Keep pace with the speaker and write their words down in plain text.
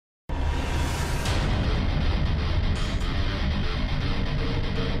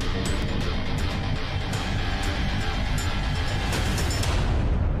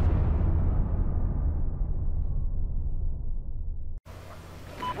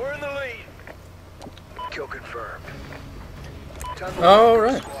Kill confirmed.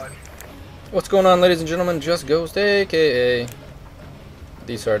 Alright. What's going on, ladies and gentlemen? Just Ghost, aka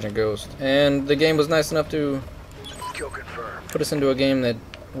the Sergeant Ghost. And the game was nice enough to put us into a game that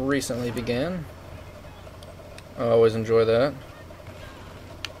recently began. I always enjoy that.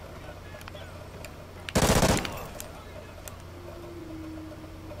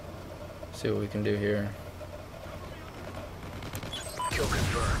 See what we can do here. Kill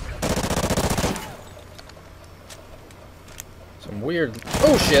confirmed. Some weird.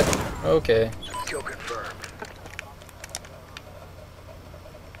 Oh shit! Okay. Kill confirmed.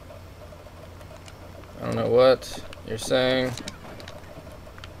 I don't know what you're saying,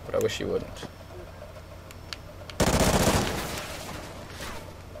 but I wish you wouldn't.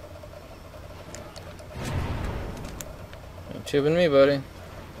 Ain't tubing me, buddy.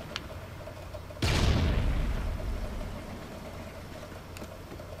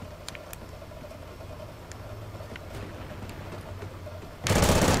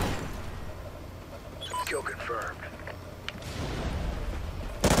 Kill confirmed.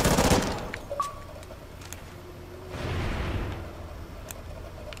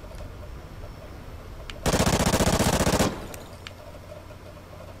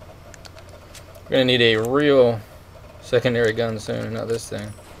 We're gonna need a real secondary gun soon, not this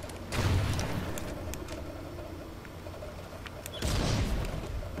thing.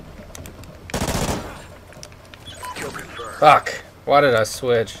 Kill confirmed. Fuck! Why did I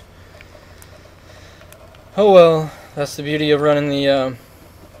switch? Oh well, that's the beauty of running the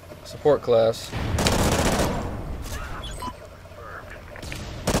support class.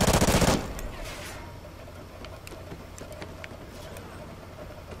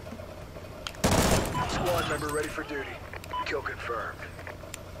 Squad member ready for duty. Kill confirmed.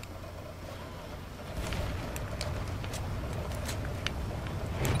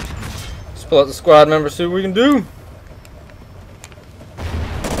 Let's pull out the squad member, see what we can do.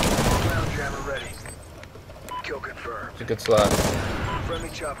 Ground jammer ready. Kill confirmed. It's a good slot. Friendly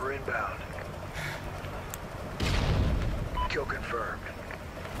chopper inbound. Kill confirmed.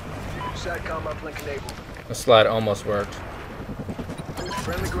 SATCOM uplink enabled. The slide almost worked.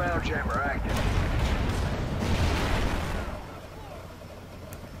 Friendly ground jammer active.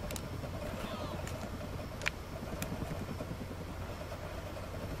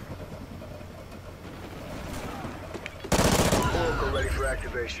 Oracle ready for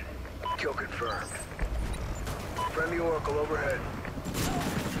activation. Kill confirmed. Friendly Oracle overhead.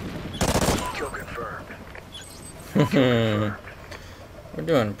 Kill confirmed. We're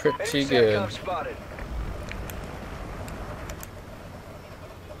doing pretty good. SATCOM spotted.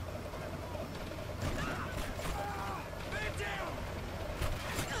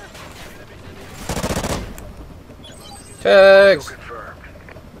 Tags! Kill confirmed.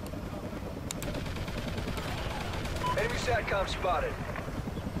 Enemy SATCOM spotted.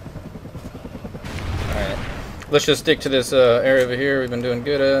 Alright. Let's just stick to this area over here we've been doing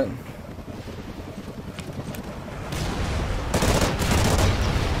good at.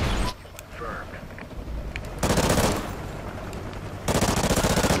 Confirmed.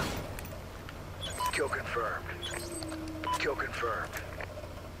 Kill confirmed. Kill confirmed.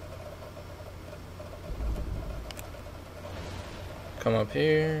 Come up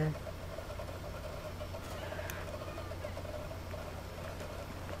here.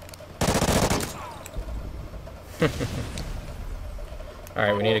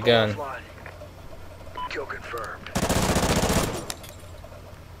 Alright, we need a gun. Offline. Kill confirmed.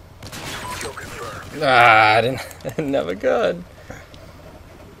 Kill confirmed. Ah, I didn't have a gun.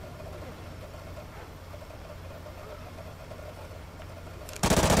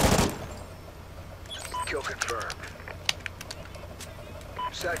 Kill confirmed.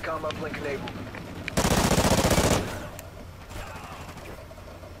 SATCOM uplink enabled.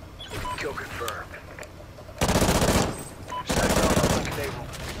 Kill confirmed. SATCOM uplink enabled.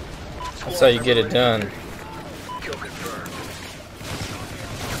 That's how you get it done. Kill confirmed.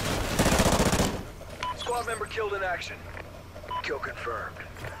 Squad member killed in action. Kill confirmed.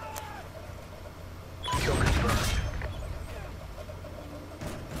 Kill confirmed.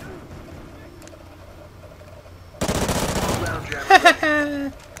 Ground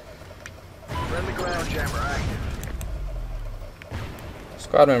jammer. Friendly ground jammer active.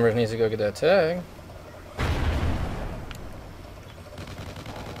 Squad members needs to go get that tag.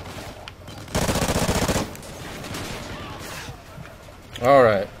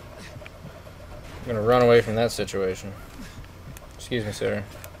 Alright. I'm gonna run away from that situation. Excuse me, sir.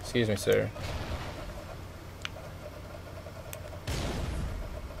 Excuse me, sir.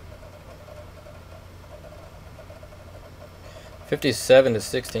 $57 to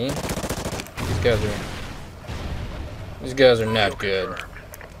 16. These guys are These guys are not good.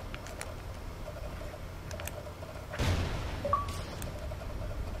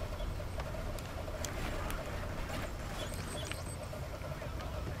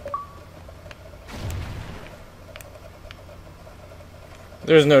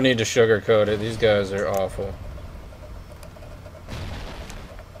 There's no need to sugarcoat it. These guys are awful.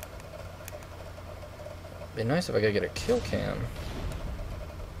 Be nice if I could get a kill cam.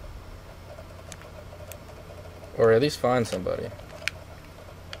 Or at least find somebody.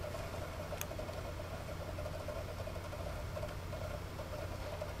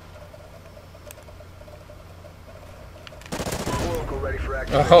 Ready for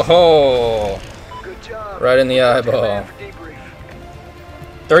activation. Oh, Good job. right in the eyeball. Man for debrief.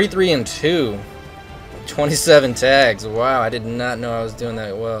 33 and 2. 27 tags. Wow, I did not know I was doing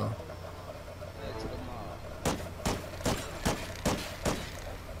that well.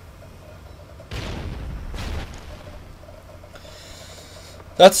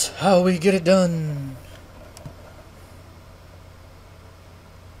 That's how we get it done.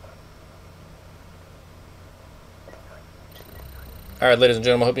 Alright, ladies and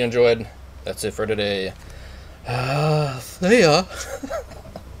gentlemen, hope you enjoyed. That's it for today. See ya.